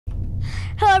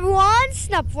Hello everyone,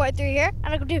 Snap43 here,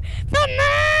 and I'm gonna do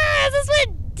this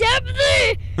with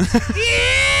Dempsey!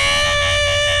 Yeah!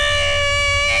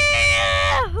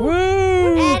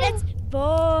 Woo! And it's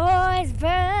boys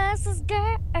versus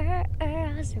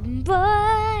girls,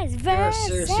 boys versus.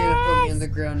 Seriously, gonna put me in the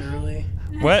ground early.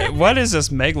 What is this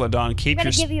Megalodon? Keep I'm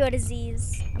your. gonna give you a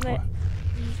disease.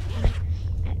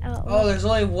 Oh, there's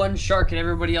only one shark and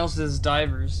everybody else is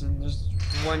divers, and there's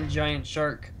one giant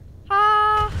shark.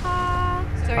 Ha ha.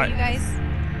 So are you guys?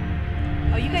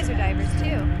 Oh, you guys are divers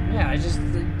too. Yeah,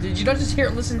 did you not just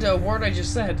listen to a word I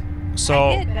just said? So.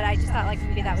 I did, but I just thought like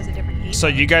maybe that was a different game. So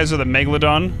you guys are the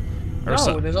Megalodon? Or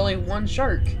No, there's only one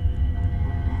shark.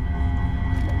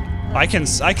 I can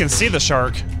see the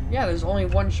shark. Yeah, there's only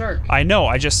one shark. I know.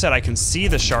 I just said I can see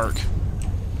the shark.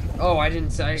 Oh, I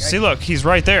didn't say. See, look, he's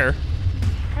right there.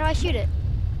 How do I shoot it?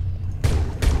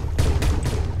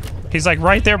 He's like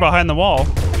right there behind the wall.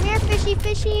 Come here, fishy,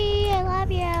 fishy. I love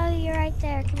you. You're right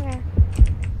there. Come here.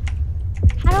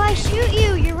 How do I shoot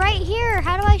you? You're right here.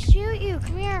 How do I shoot you?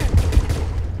 Come here.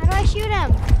 How do I shoot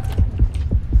him?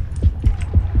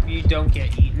 You don't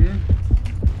get eaten.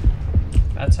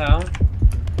 That's how. Do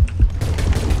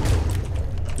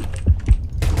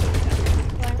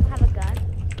I don't have a gun?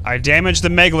 I damaged the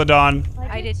Megalodon.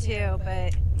 I did too,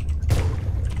 but.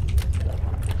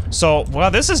 So, wow,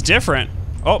 this is different.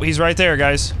 Oh, he's right there,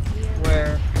 guys.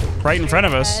 Where? Right in front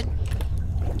of us.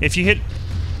 If you hit...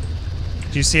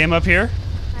 Do you see him up here?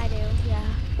 I do, yeah.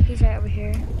 He's right over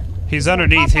here. He's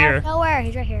underneath here. Nowhere.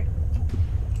 He's right here.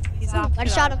 He's off I to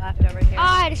just the shot him. left over here. Oh,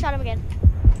 I just shot him again.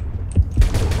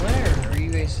 Where are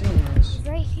you guys seeing this? He's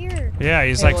right here. Yeah,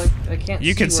 he's Okay, like... well, I can't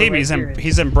You can see him. where He's right in, here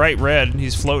he's in bright red.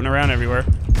 He's floating around everywhere.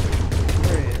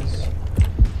 There he is.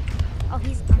 Oh,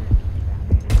 he's on the ground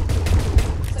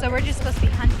right now. So we're just supposed to be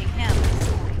hunting him.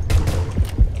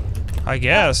 I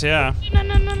guess, yeah. No.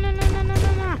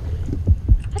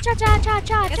 Cha cha cha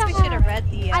cha I guess cha. we should have read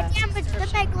the. I damaged the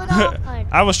Megalodon.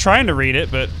 I was trying to read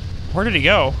it, but where did he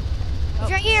go?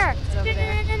 He's right here. It's over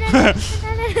there.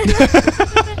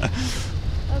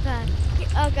 Oh god.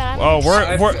 Oh god. Oh,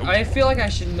 I feel like I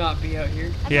should not be out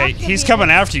here. Yeah, he's coming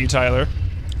after you, Tyler.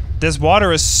 This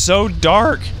water is so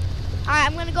dark. Alright,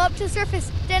 I'm gonna go up to the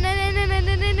surface. Oh,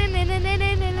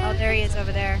 there he is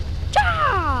over there.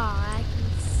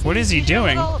 What is he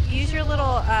doing? Use your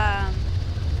little.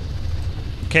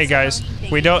 Okay, guys,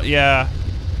 we don't. Yeah,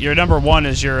 your number one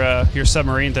is your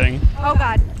submarine thing. Oh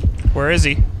God. Where is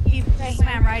he? He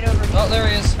swam right over me. Oh, there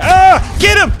he is. Ah!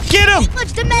 Get him! Get him!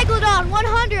 Touch the Megalodon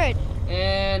 100.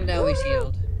 And now he's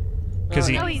healed. Because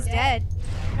No, he's dead.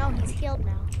 No, he's healed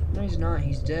now. No, he's not.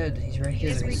 He's dead. He's right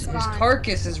here. just His respawned.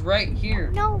 carcass is right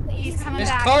here. No, but He's coming His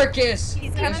back. carcass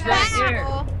He's is coming right back. here.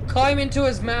 Climb into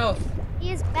his mouth.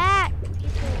 he is back.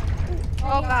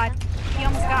 Oh God. He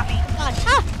almost got me. God.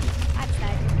 Ah! I just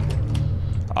died.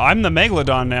 I'm the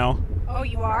Megalodon now. Oh,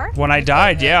 you are? When I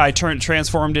died, yeah, I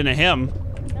transformed into him.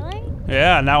 Really?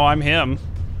 Yeah, now I'm him.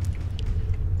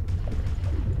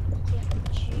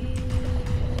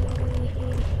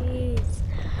 Jeez.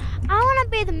 I want to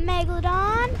be the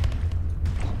Megalodon.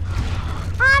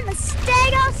 I'm a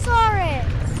Stegosaurus.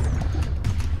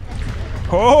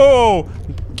 Oh,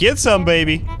 get some,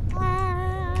 baby. I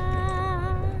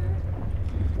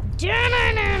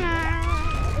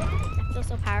feel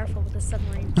so powerful with the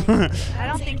submarine thing. I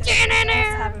don't think they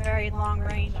have a very long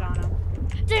range on him.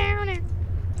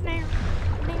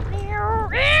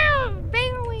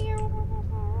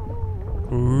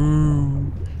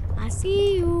 Ooh. I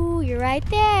see you. You're right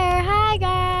there. Hi,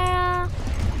 girl.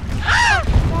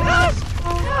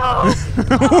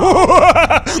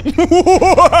 You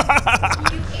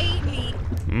ate me.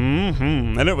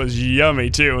 Mm-hmm. And it was yummy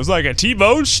too. It was like a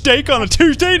T-bone steak on a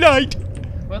Tuesday night.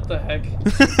 What the heck?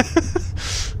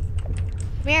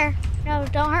 Come here. No,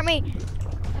 don't hurt me.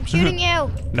 I'm shooting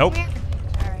you. Nope. Come here.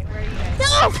 Alright, where are you guys?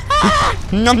 No! Ah!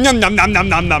 Nom nom nom nom nom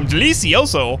nom nom.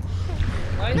 Delicioso.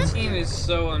 My team is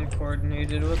so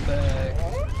uncoordinated. What the heck?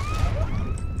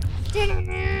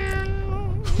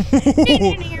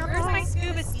 Where's my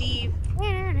scuba Steve?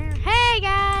 Hey,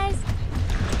 guys.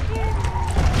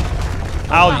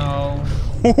 I'll. No.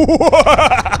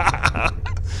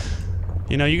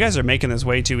 You know, you guys are making this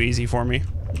way too easy for me.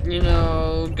 You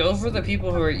know, go for the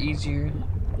people who are easier.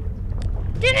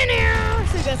 So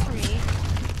that's for me.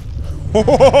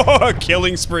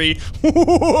 Killing spree.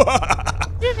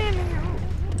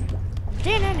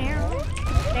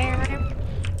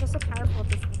 So powerful.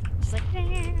 Just like,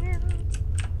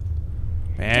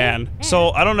 Man,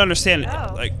 so I don't understand.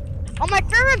 Oh. Like, oh my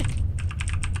bird!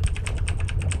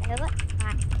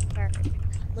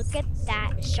 Look at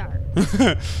that shark.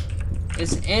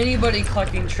 Is anybody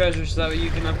collecting treasure so that way you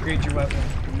can upgrade your weapon?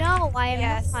 No, I am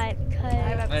Yes. not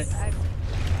because.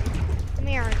 Come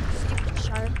here, stupid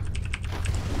shark.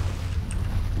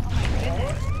 Oh my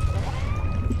goodness.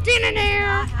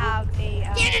 Da-na-na. Have a,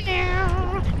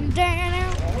 Da-na-na. Da-na-na.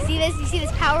 See this? You see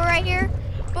this power right here?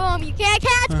 Boom! You can't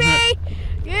catch me.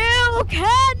 You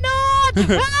cannot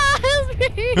catch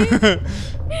me.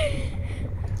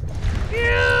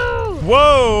 You.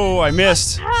 Whoa! I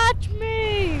missed. Catch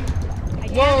me. I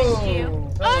damaged you.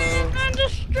 I am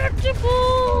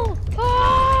indestructible.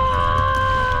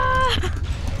 Ah.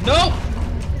 Nope!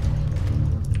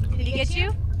 Did he get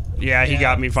you? Yeah, he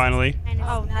got me finally.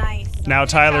 Oh, nice. Now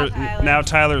Good Tyler. job, Tyler. Now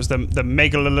Tyler's the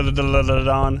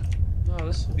Megalodon. Oh,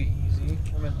 this will be easy.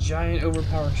 I'm a giant,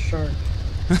 overpowered shark.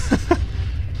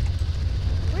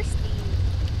 Where's Steve?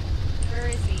 Where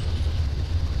is he?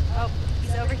 Oh,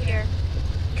 he's over here.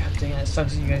 God dang it, it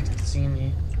sucks that you guys can see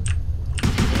me.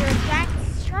 You're a black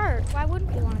shark. Why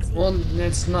wouldn't you want to see? Well,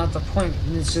 that's not the point.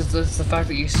 It's just it's the fact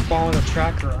that you spawn with a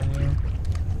tracker on you.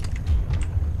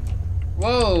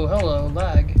 Whoa, hello,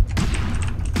 lag.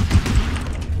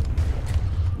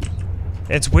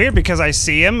 It's weird because I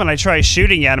see him and I try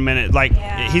shooting at him and it like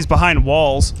he's behind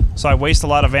walls, so I waste a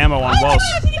lot of ammo on walls.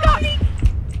 You got me!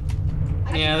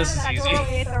 Yeah, this is easy.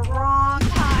 At the wrong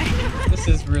time. This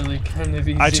is really kind of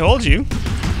easy. I told you.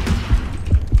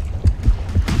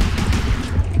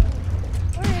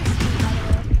 Where is Steve, by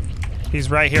the way? He's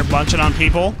right here bunching on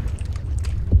people.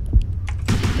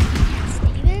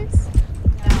 Steve is?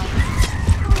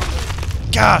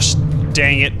 Gosh,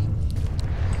 dang it.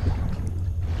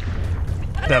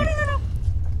 Them.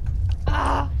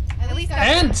 At least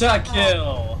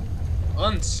Pentakill!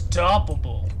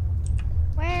 Unstoppable.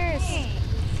 Where is Steve?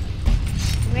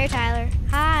 Come here, Tyler.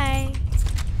 Hi.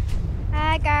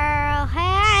 Hi, girl.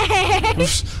 Hey.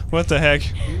 What the heck?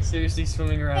 Are you seriously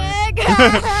swimming around? Hey,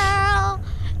 girl.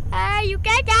 Hey, you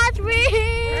can't catch me.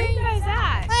 Where are you guys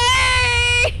at?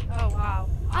 Hey. Oh, wow.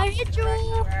 I hit you.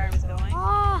 Where I was going.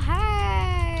 Oh,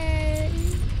 hey.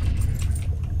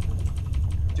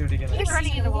 Do it again. I keep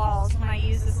running into walls when I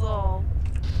use this little,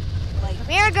 like, Come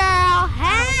here, girl.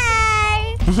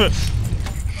 Hey.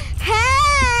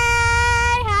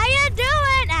 Hey. How you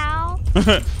doing? Ow.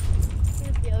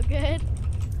 You feel good.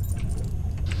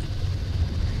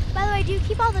 By the way, do you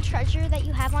keep all the treasure that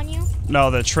you have on you? No,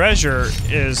 the treasure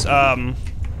is No,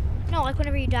 like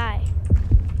whenever you die.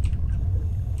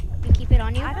 You keep it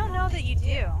on you? I don't know that you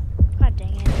do. God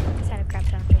dang it. I just had a crap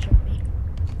ton of treasure with me.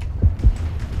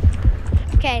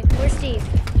 Okay, where's Steve?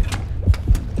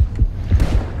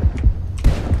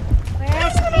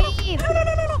 Where's Steve?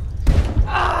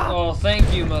 Oh,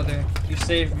 thank you, Mother. You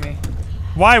saved me.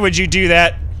 why would you do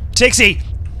that? Tixie!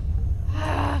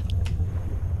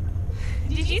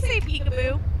 Did you say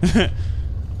peekaboo?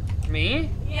 Me?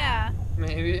 Yeah.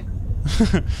 Maybe.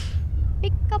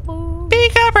 Peekaboo.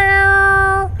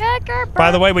 Peekaboo! Peekaboo.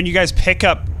 By the way, when you guys pick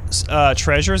up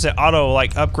treasures, it auto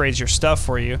like upgrades your stuff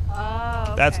for you. Oh,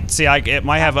 okay. That's see, it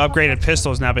might have upgraded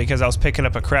pistols now because I was picking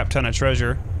up a crap ton of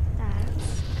treasure.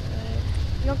 That's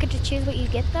good. You don't get to choose what you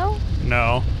get though?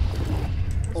 No,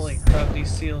 Holy crap,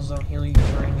 these seals don't heal you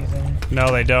for anything.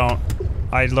 no, they don't.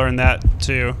 I learned that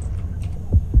too.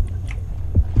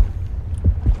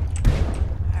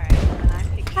 Alright, then I'm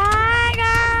picking. Hi,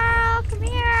 girl. Come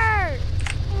here.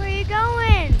 Where are you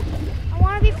going? I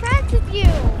want to be friends with you.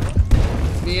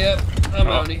 Yep, I'm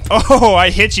outie. Oh, I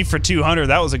hit you for 200.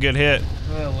 That was a good hit.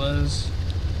 That was.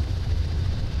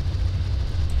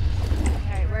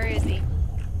 Alright, where is he?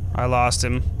 I lost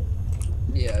him.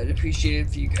 Yeah, I'd appreciate it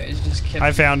if you guys just kept.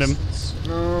 I found him. distance.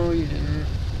 No, you didn't.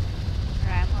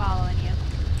 Alright, I'm following you.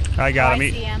 I got Oh, him. I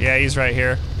see him. Yeah, he's right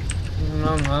here.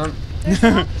 No, I'm not. There's a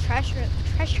lot of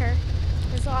treasure.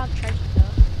 There's a lot of treasure though.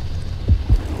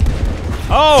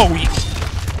 Oh,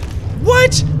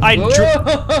 what?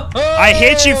 I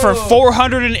hit you for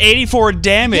 484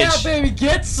 damage. Yeah, baby,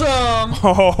 get some.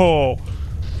 Oh.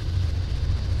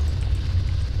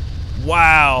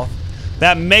 Wow.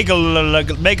 That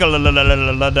Megalodon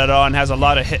has a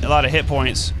lot of hit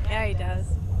points. Yeah, he does.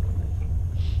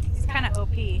 He's kind of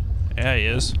OP. Yeah, he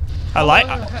is. I like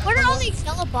What are all these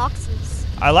yellow boxes?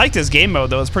 this game mode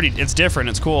though. It's different.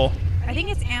 It's cool. I think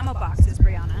it's ammo boxes,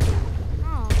 Brianna.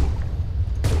 Oh.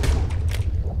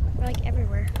 They're like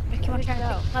everywhere. I keep on trying to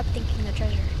pick them up thinking the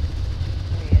treasure.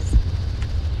 There he is.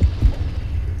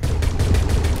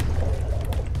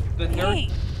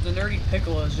 The nerdy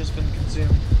pickle has just been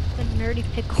consumed. The nerdy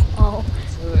pickle. Oh.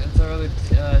 It's our other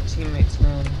teammate's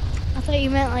man. I thought you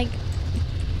meant like.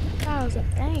 I thought it was a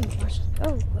thing.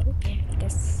 Oh, okay. I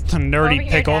guess. The nerdy Over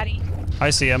here, pickle. Daddy. I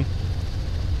see him.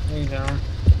 No, you don't.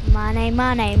 Money,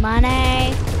 money,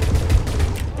 money.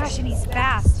 Gosh, and he's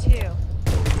fast too.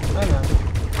 I know.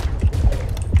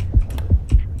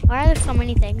 Why are there so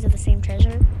many things of the same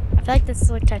treasure? I feel like this is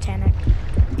like Titanic.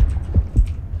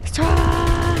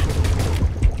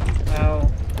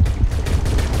 Ow.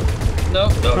 No,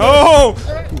 no, Oh!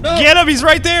 no. Get him! He's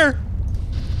right there!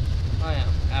 I am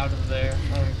out of there.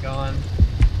 I'm gone.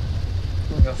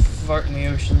 I'm gonna go fart in the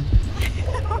ocean.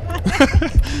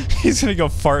 He's gonna go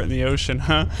fart in the ocean,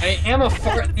 huh? I am a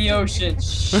fart in the ocean.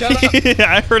 Shut up.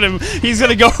 I heard him. He's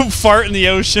gonna go fart in the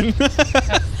ocean.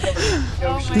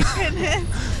 Oh my goodness.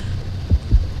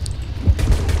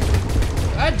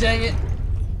 God dang it.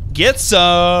 Get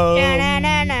some!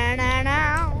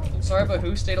 I'm sorry, but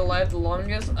who stayed alive the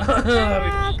longest?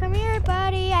 Oh, come here,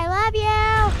 buddy. I love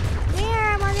you. Come here.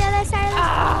 I'm on the other side of the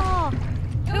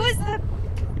wall. Who is the?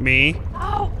 Me?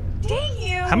 Oh, dang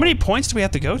you! How many points do we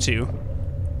have to go to?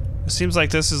 It seems like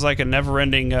this is like a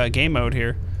never-ending game mode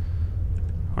here.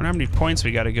 I wonder how many points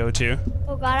we gotta go to.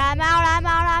 Oh god, I'm out, I'm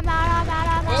out, I'm out, I'm out,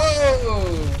 I'm out. Whoa!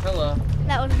 Hello.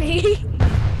 That was me.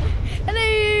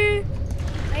 Hello.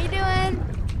 How you doing?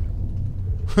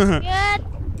 Good.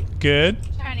 Good. I'm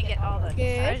trying to get all the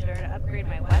Good. treasure to upgrade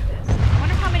my weapons. I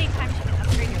wonder how many times you can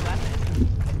upgrade your weapons.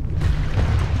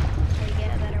 How you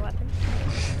get a better weapon?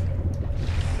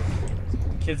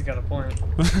 Kid's got a point.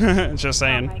 Just Oh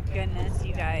saying. my goodness,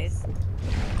 you guys.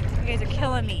 You guys are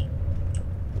killing me.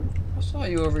 I saw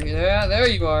you over here. Yeah, there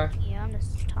you are. Yeah, I'm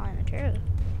just telling the truth.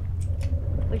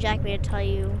 Would you like me to tell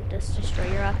you just destroy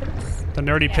your weapons? The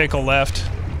nerdy pickle left.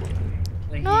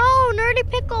 Like, No, Nerdy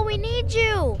Pickle, we need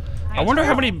you. I wonder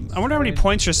how many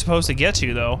points you're supposed to get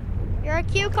to though. You're a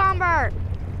cucumber.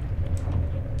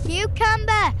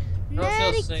 Cucumber. I don't feel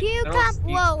Nerdy safe. I don't cucumber.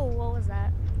 see- Whoa, what was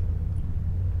that?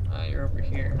 You're over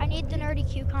here. I need the nerdy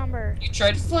cucumber. You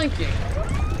tried flanking.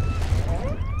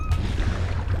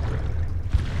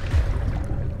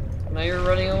 Now you're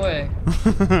running away.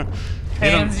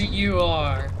 Pansy you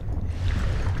are.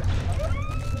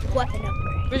 Weapon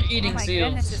upgrade. Quit Oh eating my seals.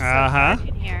 goodness, it's so Uh-huh. dark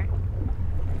in here.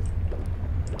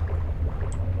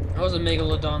 I was a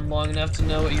Megalodon long enough to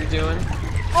know what you're doing.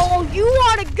 Oh, you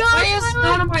want to go? Why is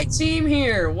none of my team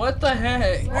here? What the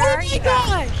heck? Oh my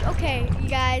gosh! Okay, you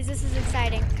guys, this is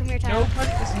exciting. Come here, Tyler.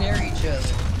 Nobody is near each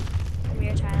other. Come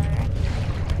here, Tyler.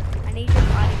 I need your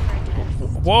body for a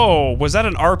test. Whoa, was that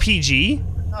an RPG?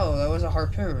 Oh, that was a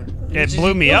harpoon. It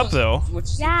blew me up though. Which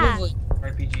is Yeah. equivalent to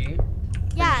RPG.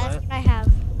 Yeah, that's what I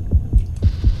have.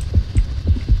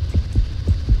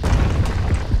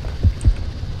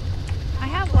 I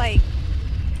have like,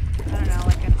 I don't know,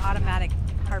 like an automatic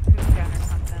harpoon gun or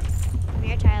something. Come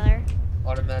here, Tyler.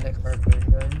 Automatic harpoon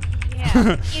gun.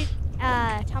 Yeah.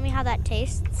 You, tell me how that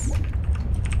tastes.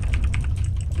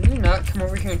 Can you not come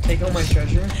over here and take all my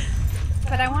treasure?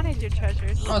 But I wanted your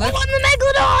treasures. Oh, Oh, that's I'm the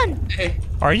Megalodon! hey.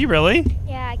 Are you really?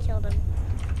 Yeah, I killed him.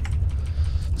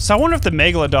 So I wonder if the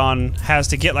Megalodon has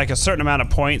to get like a certain amount of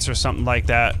points or something like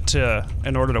that to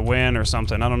in order to win or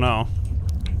something. I don't know.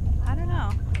 I don't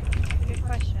know. Good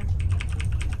question.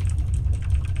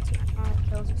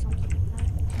 Kills or something like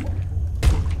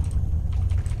that.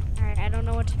 Alright, I don't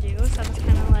know what to do, so I'm just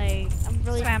kind of like, I'm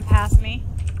really Swam past me.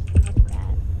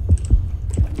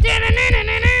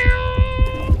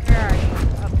 Where are you?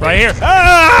 Right here.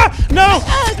 Ah! No!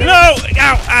 No!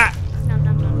 Ow! Ah! Nom,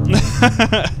 nom, nom.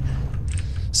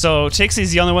 So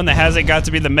Tixie's the only one that hasn't got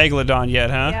to be the Megalodon yet,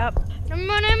 huh? Yep. Money,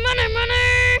 money,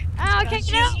 money! Oh, I can't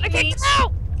get out! I can't get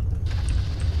out!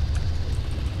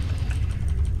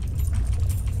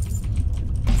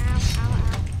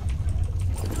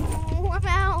 Ow, I'm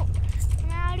out.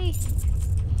 I'm outie.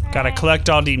 Gotta Alright. collect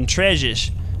all them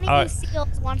treasures. How many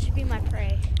seals want to be my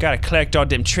prey? Gotta collect all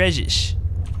them treasures.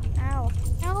 Ow.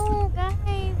 No, guys,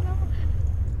 no.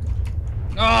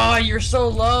 Oh, you're so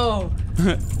low.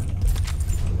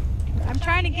 I'm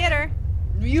trying to get her.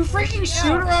 You freaking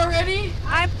shoot her already?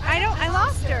 I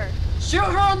lost her. Shoot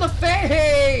her on the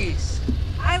face!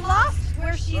 I lost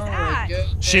where she's Oh my at.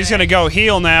 goodness. She's gonna go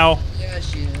heal now. Yeah,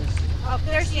 she is. Oh,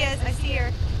 there she is. I see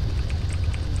her.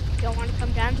 You don't want to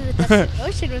come down to the depths of the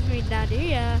ocean with me now, do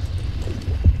ya?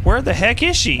 Where the heck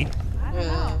is she? I don't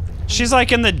know. She's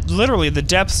like in the literally the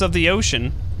depths of the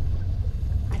ocean.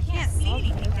 I can't see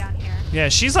anything down here. Yeah,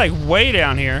 she's like way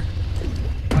down here.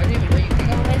 I didn't even know you could Go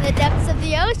in the depths of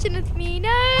the ocean with me, no!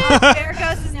 Oh,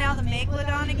 Bereghostgames is now the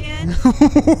Megalodon again. I'm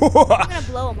gonna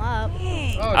blow him up.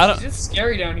 Dang. Oh, I don't- geez, it's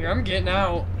scary down here. I'm getting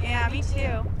out. Yeah, me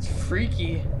too. It's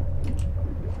freaky.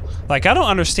 Like I don't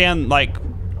understand like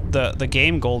the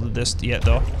game goal of this yet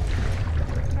though.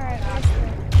 Alright, let's do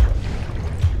it.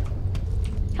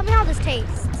 Tell me how this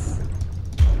tastes.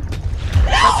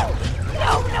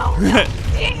 No.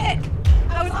 Dang it.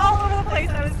 I was all over the place.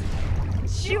 I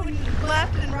was shooting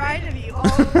left and right of you all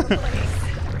over the place.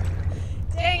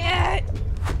 Dang it.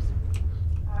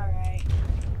 Alright.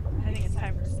 I think it's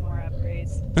time for some more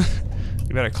upgrades.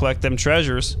 You better collect them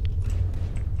treasures.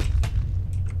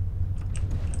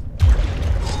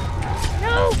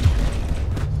 No!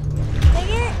 Dang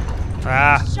it!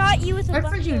 Ah. Shot you with a I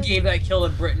bunch freaking of... gave that kill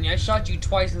to Brittany. I shot you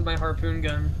twice with my harpoon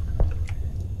gun.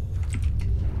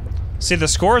 See, the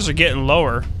scores are getting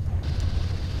lower.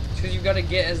 Because you gotta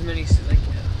get as many, like,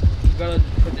 you gotta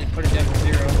put it down to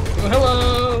 0. Oh,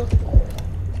 hello!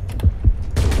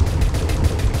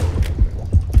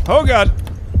 Oh god.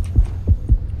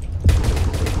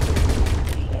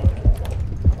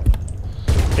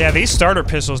 Yeah, these starter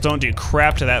pistols don't do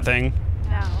crap to that thing.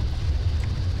 No.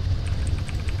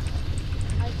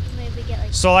 I can maybe get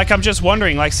like... So, like, I'm just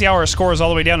wondering, like, see how our score is all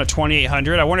the way down to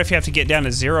 2,800? I wonder if you have to get down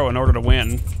to 0 in order to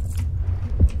win.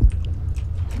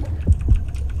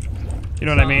 You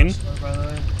know what I mean?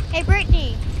 Hey,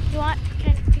 Brittany, you want...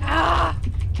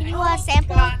 Can you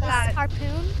sample got this that.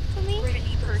 harpoon for me?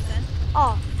 Brittany person.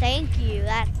 Oh, thank you.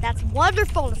 That's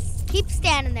wonderful. Just keep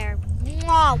standing there.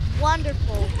 Mwah,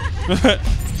 wonderful.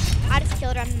 I just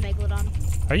killed her on the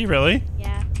Megalodon. Are you really?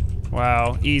 Yeah.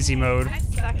 Wow, easy mode. I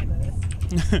suck at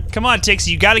this. Come on,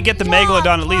 Tixie, you gotta get the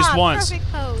Megalodon at least once.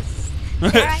 Perfect pose. Stay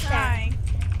right there. Trying.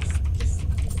 Just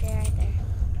stay right there.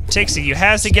 Tixie, you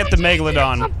has to get the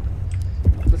Megalodon.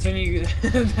 That's when you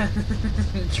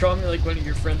draw me like one of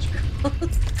your French girls.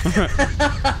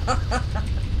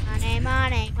 Money,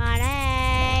 money,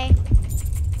 money.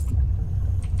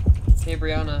 Hey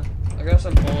Brianna, I got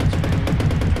some bullets for you.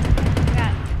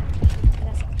 Yeah.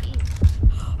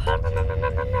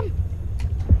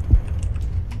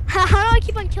 How do I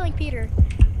keep on killing Peter?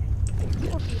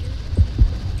 Poor Peter.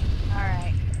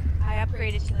 Alright. I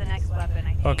upgraded to the next weapon,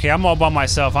 I think. Okay, I'm all by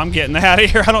myself. I'm getting out of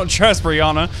here. I don't trust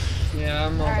Brianna. Yeah,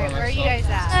 I'm all by Alright, myself. where are you guys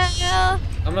at?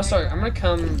 I'm gonna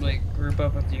come like group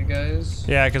up with you guys.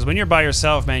 Yeah, because when you're by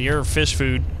yourself, man, you're fish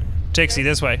food. Tixie,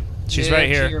 this way. She's Yeah, right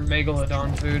here. Your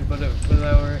Megalodon food, but that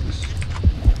works.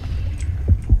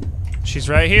 She's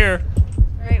right here.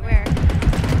 Right where?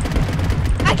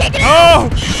 I can't get Oh!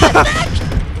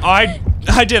 I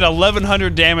did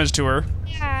 1,100 damage to her.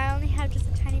 Yeah, I only have just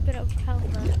a tiny bit of health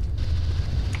left.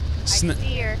 I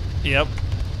see her. Yep.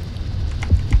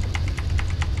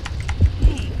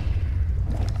 Dang.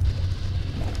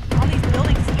 All these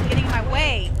buildings keep getting in my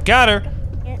way. Got her.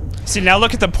 Yeah. See, now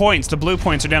look at the points. The blue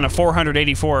points are down to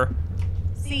 484.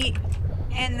 See,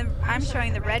 and I'm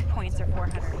showing the red points are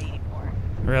 484.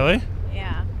 Really?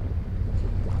 Yeah.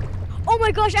 Oh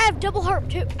my gosh, I have double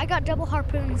harpoon. I got double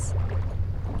harpoons.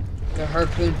 The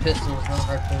harpoon pistols, not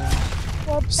harpoons.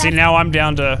 Well, See, now I'm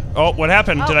down to... Oh, what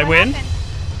happened? Did I what win?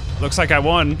 happened? Looks like I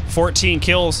won. 14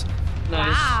 kills.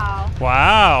 Nice. Wow.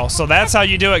 Wow. So that's how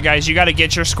you do it, guys. You got to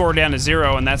get your score down to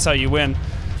 0, and that's how you win.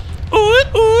 Ooh,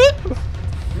 ooh.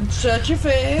 Shut your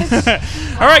face.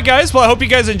 All right, guys. Well, I hope you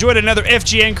guys enjoyed another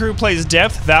FGN Crew Plays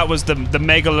Depth. That was the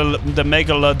Megalodon.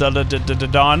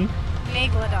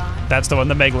 Megalodon. That's the one,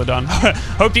 the Megalodon.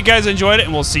 Hope you guys enjoyed it,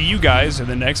 and we'll see you guys in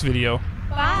the next video.